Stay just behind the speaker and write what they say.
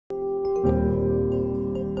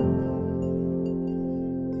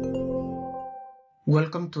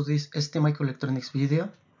Welcome to this STMicroelectronics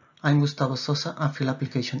video. I'm Gustavo Sosa, a field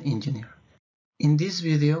application engineer. In this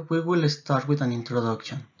video, we will start with an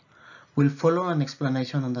introduction. We'll follow an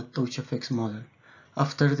explanation on the TouchGFX model.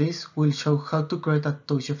 After this, we'll show how to create a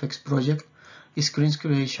TouchGFX project, screens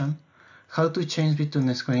creation, how to change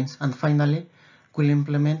between screens, and finally, we'll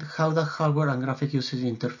implement how the hardware and graphic user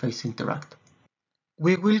interface interact.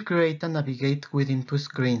 We will create and navigate within two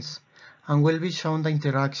screens, and will be shown the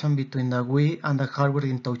interaction between the GUI and the hardware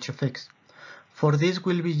in TouchGFX. For this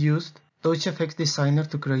will be used TouchGFX Designer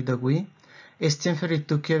to create the GUI,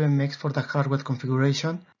 STM32CubeMX for the hardware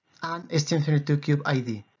configuration, and STM32Cube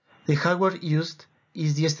ID. The hardware used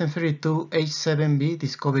is the STM32H7B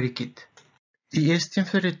Discovery Kit. The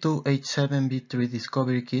STM32H7B3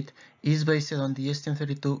 Discovery Kit is based on the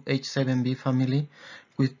STM32H7B family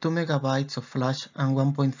with 2 MB of flash and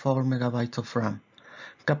 1.4 MB of RAM,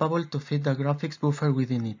 capable to fit the graphics buffer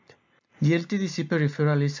within it. The LTDC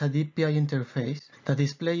peripheral is a DPI interface. The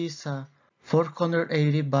display is a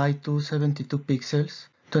 480 by 272 pixels,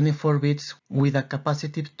 24 bits with a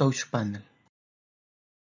capacitive touch panel.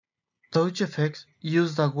 TouchGFX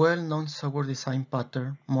used a well-known software design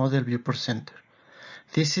pattern, Model View Presenter.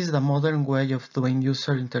 This is the modern way of doing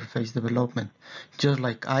user interface development, just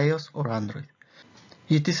like iOS or Android.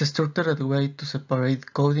 It is a structured way to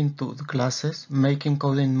separate code into classes, making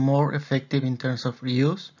coding more effective in terms of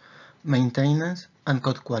reuse, maintenance, and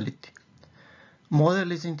code quality.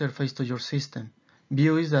 Model is the interface to your system,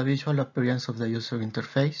 View is the visual appearance of the user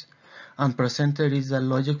interface, and Presenter is the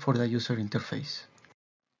logic for the user interface.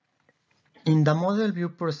 In the Model View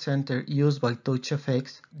Presenter used by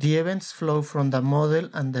TouchGFX, the events flow from the model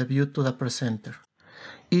and the view to the presenter.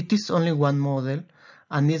 It is only one model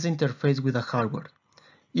and is interfaced with the hardware.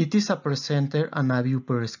 It is a presenter and a view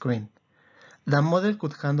per screen. The model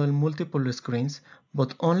could handle multiple screens,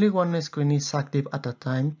 but only one screen is active at a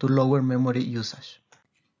time to lower memory usage.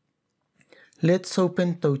 Let's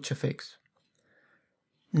open TouchGFX.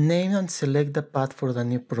 Name and select the path for the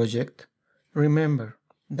new project. Remember,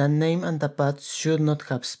 the name and the path should not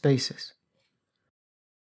have spaces.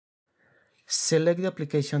 Select the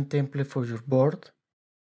application template for your board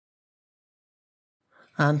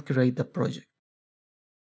and create the project.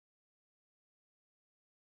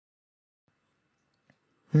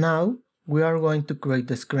 Now, we are going to create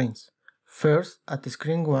the screens. First, at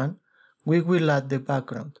screen 1, we will add the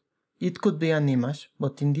background. It could be an image,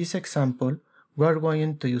 but in this example, we are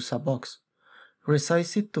going to use a box.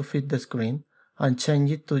 Resize it to fit the screen and change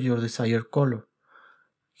it to your desired color.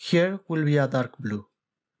 Here will be a dark blue.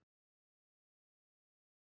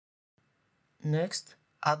 Next,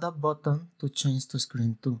 add a button to change to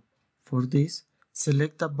screen 2. For this,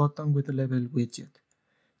 select the button with label widget.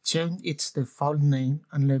 Change its default name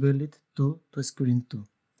and label it to screen 2.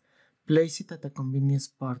 Place it at the convenience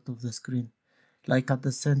part of the screen, like at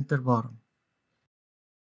the center bottom.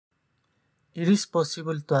 It is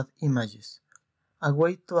possible to add images. A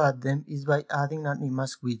way to add them is by adding an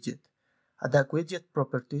image widget. At the widget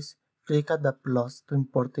properties, click at the plus to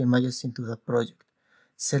import the images into the project.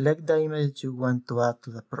 Select the image you want to add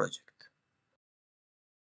to the project.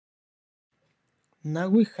 Now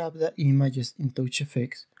we have the images in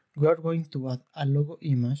TouchGFX. We are going to add a logo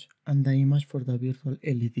image and the image for the virtual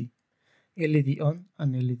LED on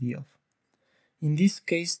and LED off. In this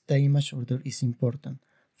case, the image order is important.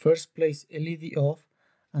 First place LED off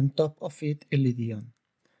and top of it LED on.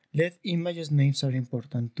 LED images names are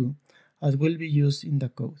important too, as will be used in the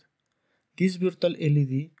code. This virtual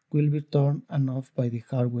LED will be turned and off by the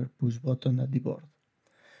hardware push button at the board.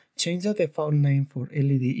 Change the default name for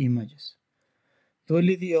LED images to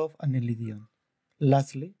LED off and LED on.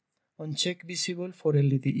 Lastly, uncheck visible for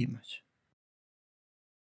LED image.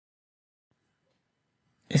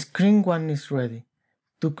 Screen 1 is ready.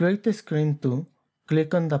 To create screen 2,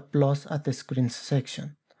 click on the plus at the screens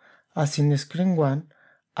section. As in screen 1,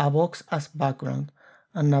 a box as background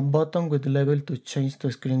and a button with label to change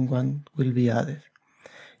to screen 1 will be added.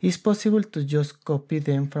 It's possible to just copy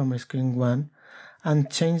them from screen 1 and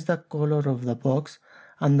change the color of the box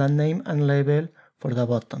and the name and label for the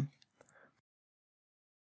button.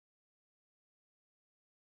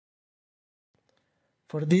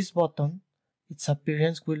 For this button, its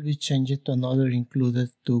appearance will be changed to another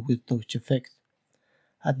included tool with TouchGFX.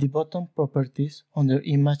 At the button properties, under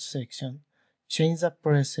Image section, change the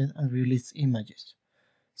preset and release images.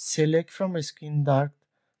 Select from screen dark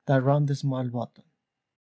the round small button.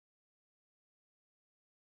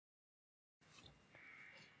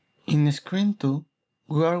 In screen 2,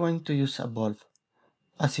 we are going to use a bulb.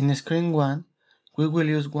 As in screen 1, we will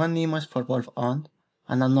use one image for bulb on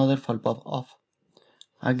and another for bulb off.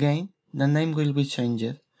 Again, the name will be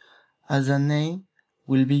changed, as the name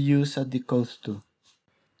will be used at the code too.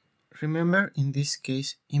 Remember, in this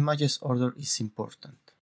case, images order is important.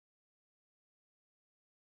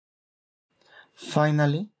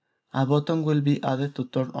 Finally, a button will be added to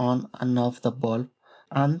turn on and off the bulb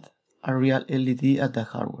and a real LED at the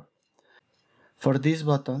hardware. For this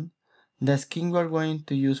button, the skin we are going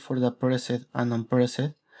to use for the preset and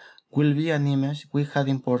unpreset will be an image we had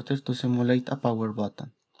imported to simulate a power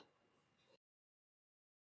button.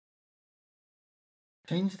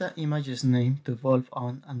 Change the image's name to bulb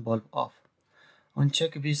on and bulb off.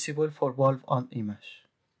 Uncheck visible for bulb on image.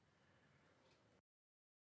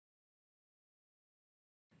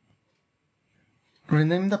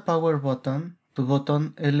 Rename the power button to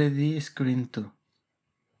button LED screen 2.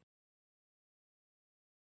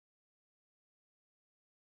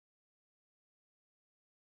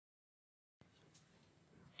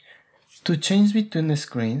 To change between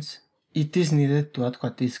screens, it is needed to add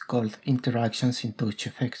what is called interactions in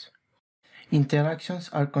TouchGFX. Interactions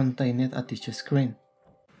are contained at each screen.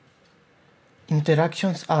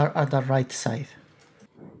 Interactions are at the right side.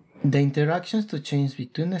 The interactions to change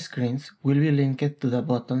between screens will be linked to the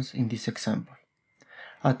buttons in this example.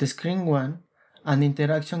 At screen 1, an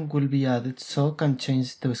interaction will be added so can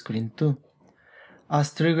change to screen 2.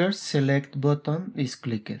 As trigger, select button is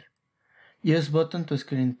clicked. Use button to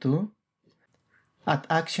screen 2. At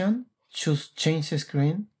action, choose change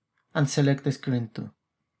screen and select screen 2.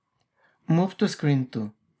 Move to screen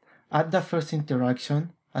 2. Add the first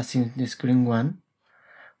interaction as in screen 1,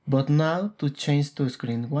 but now to change to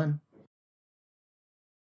screen 1.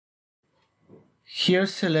 Here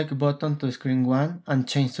select button to screen 1 and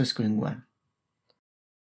change to screen 1.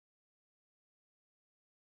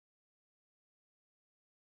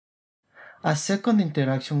 A second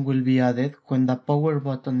interaction will be added when the power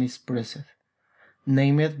button is pressed.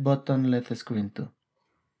 Name it button LED screen 2.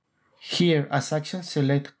 Here as action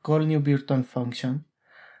select call new virtual function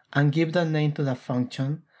and give the name to the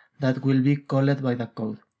function that will be called by the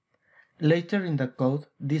code. Later in the code,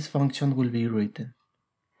 this function will be written.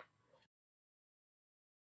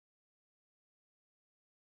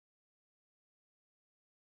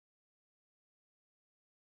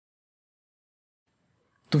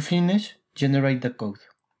 To finish, generate the code.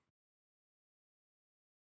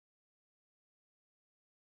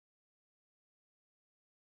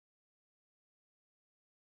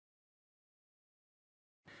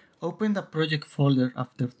 Open the project folder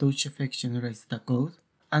after TouchGFX generates the code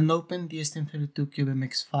and open the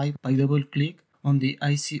STM32CubeMX file by double-click on the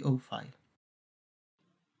ICO file.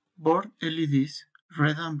 Board LEDs,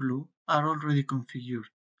 red and blue, are already configured.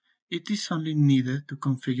 It is only needed to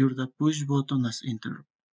configure the push button as interrupt.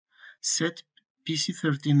 Set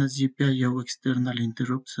PC13 as GPIO external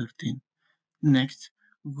interrupt 13. Next,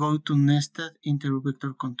 go to Nested Interrupt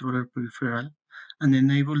Vector Controller Peripheral and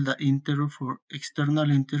enable the interrupt for external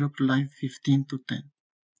interrupt line 15 to 10.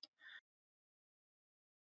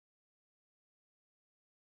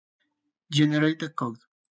 Generate the code.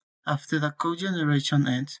 After the code generation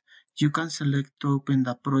ends, you can select to open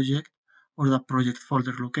the project or the project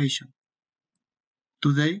folder location.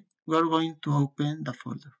 Today, we are going to open the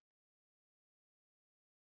folder.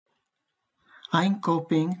 I'm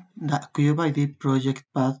copying the CubeID project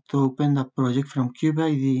path to open the project from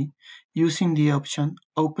CubeID using the option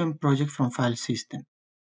Open Project from File System.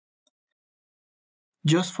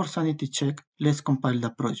 Just for sanity check, let's compile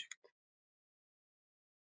the project.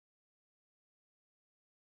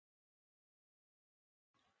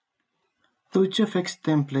 TouchGFX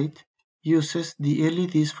template uses the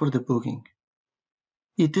LEDs for debugging.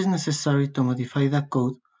 It is necessary to modify the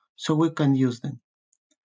code so we can use them.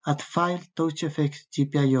 At File TouchGFX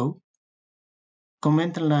GPIO,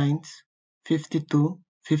 comment lines 52,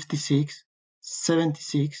 56,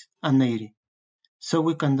 76, and 80, so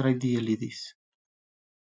we can drive the LEDs.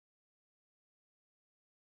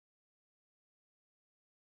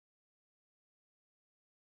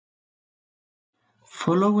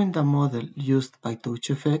 Following the model used by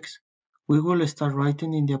TouchGFX, we will start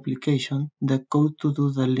writing in the application the code to do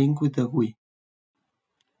the link with the GUI.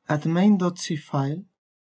 At main.c file,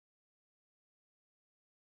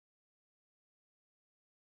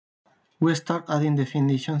 we start adding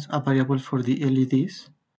definitions a variable for the LEDs.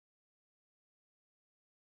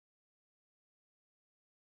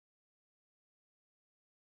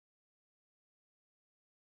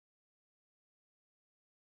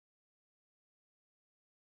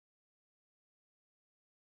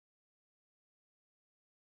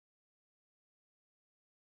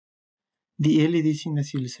 The LEDs in the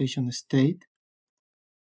initialization state,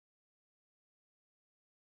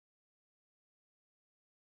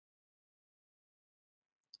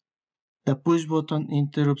 the push button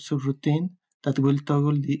interrupt subroutine that will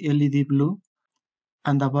toggle the LED blue,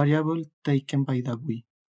 and the variable taken by the GUI.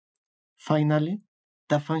 Finally,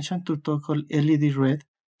 the function to toggle LED red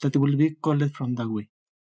that will be called from the GUI.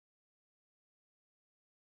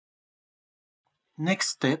 Next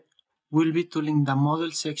step will be to link the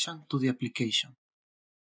model section to the application.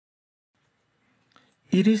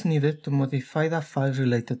 It is needed to modify the file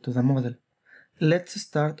related to the model. Let's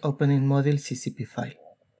start opening model CCP file.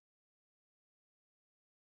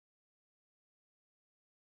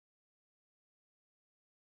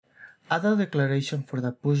 Add a declaration for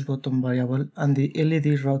the push button variable and the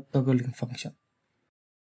LED route toggling function.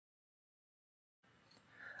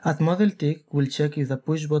 At model tick, we'll check if the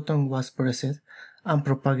push button was pressed and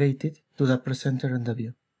propagated to the presenter and the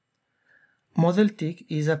view. Model tick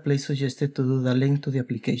is a place suggested to do the link to the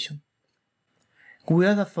application. We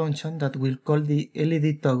add a function that will call the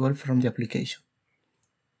LED toggle from the application.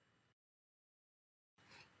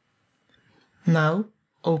 Now,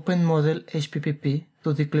 open model HPPP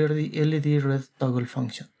to declare the LED red toggle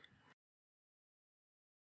function.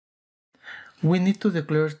 We need to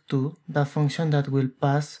declare too the function that will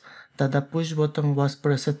pass that the push button was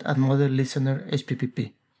pressed at model listener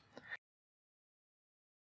HPPP.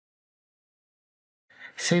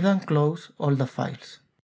 Save and close all the files.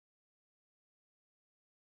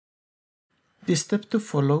 The step to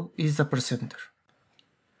follow is the presenter.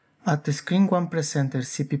 At the screen 1 presenter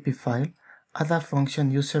CPP file, add a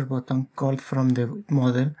function user button called from the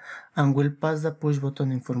model and will pass the push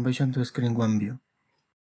button information to screen 1 view.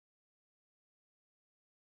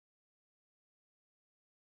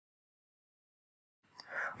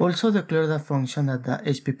 Also declare the function at the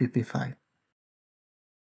HPPP file.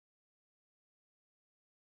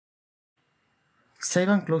 Save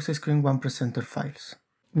and close screen 1 presenter files.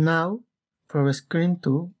 Now, for screen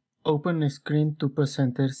 2, open screen 2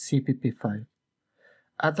 presenter CPP file.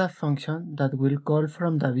 Add a function that will call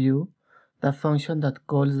from the view the function that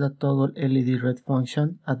calls the toggle LED red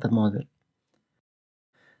function at the model.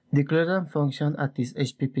 Declare the function at this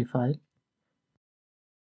HPP file.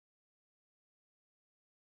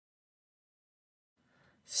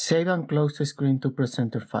 Save and close the screen 2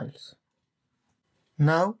 presenter files.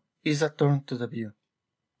 Now is a turn to the view.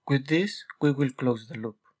 With this, we will close the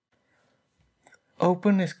loop.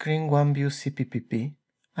 Open screen 1 view CPPP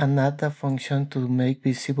and add the function to make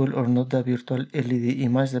visible or not the virtual LED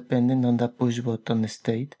image depending on the push button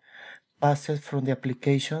state, passed from the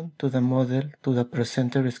application to the model to the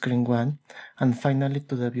presenter screen 1 and finally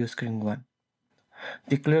to the view screen 1.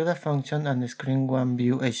 Declare the function and screen 1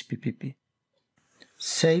 view HPPP.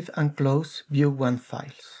 Save and close view 1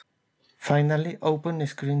 files. Finally, open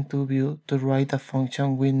screen 2 view to write a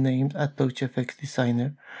function we named a TouchGFX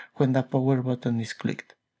designer when the power button is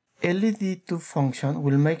clicked. LED2 function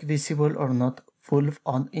will make visible or not full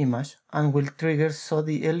on image and will trigger so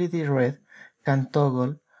the LED red can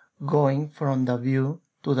toggle going from the view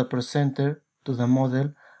to the presenter to the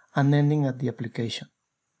model and ending at the application.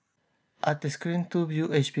 At the screen 2 view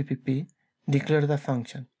HPPP, declare the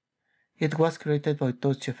function. It was created by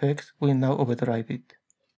TouchGFX, we now overdrive it.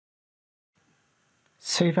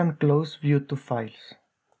 Save and close view 2 files.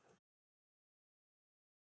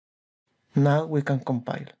 Now we can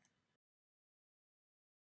compile.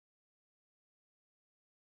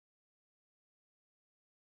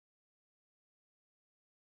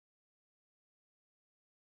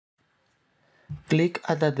 Click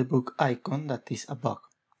at the debug icon that is above.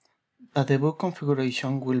 The debug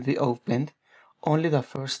configuration will be opened only the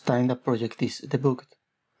first time the project is debugged.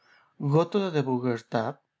 Go to the Debugger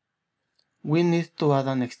tab. We need to add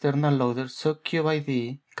an external loader so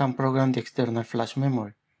CubeIDE can program the external flash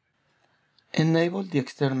memory. Enable the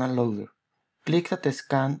external loader. Click at the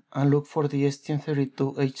scan and look for the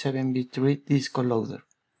STM32H7B3 Disco loader.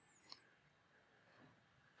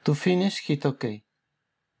 To finish, hit OK.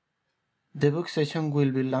 Debug session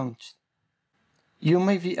will be launched. You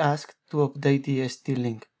may be asked to update the ST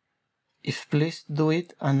link. If please do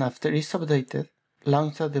it, and after it's updated,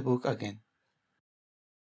 launch the debug again.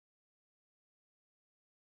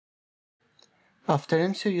 After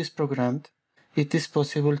MCU is programmed, it is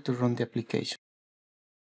possible to run the application.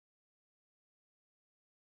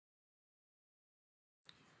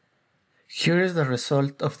 Here is the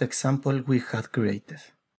result of the example we had created.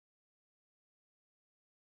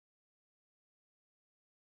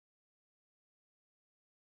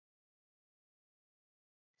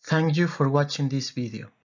 Thank you for watching this video.